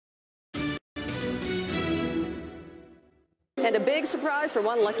And a big surprise for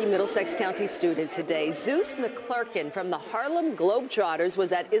one lucky Middlesex County student today. Zeus McClurkin from the Harlem Globetrotters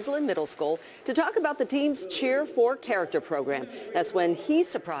was at Island Middle School to talk about the team's Cheer for Character program. That's when he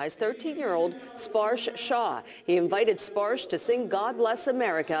surprised 13-year-old Sparsh Shah. He invited Sparsh to sing God Bless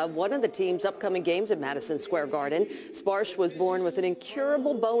America, one of the team's upcoming games at Madison Square Garden. Sparsh was born with an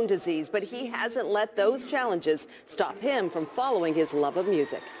incurable bone disease, but he hasn't let those challenges stop him from following his love of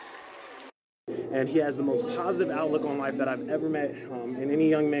music. And he has the most positive outlook on life that I've ever met in any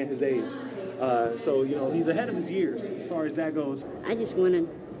young man his age. So, you know, he's ahead of his years as far as that goes. I just want to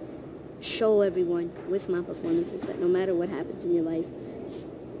show everyone with my performances that no matter what happens in your life,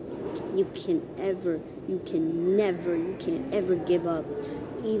 you can't ever give up,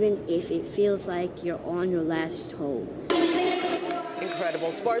 even if it feels like you're on your last hope.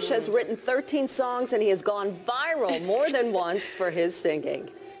 Incredible. Sparsh has written 13 songs and he has gone viral more than once for his singing.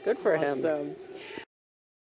 Good for him.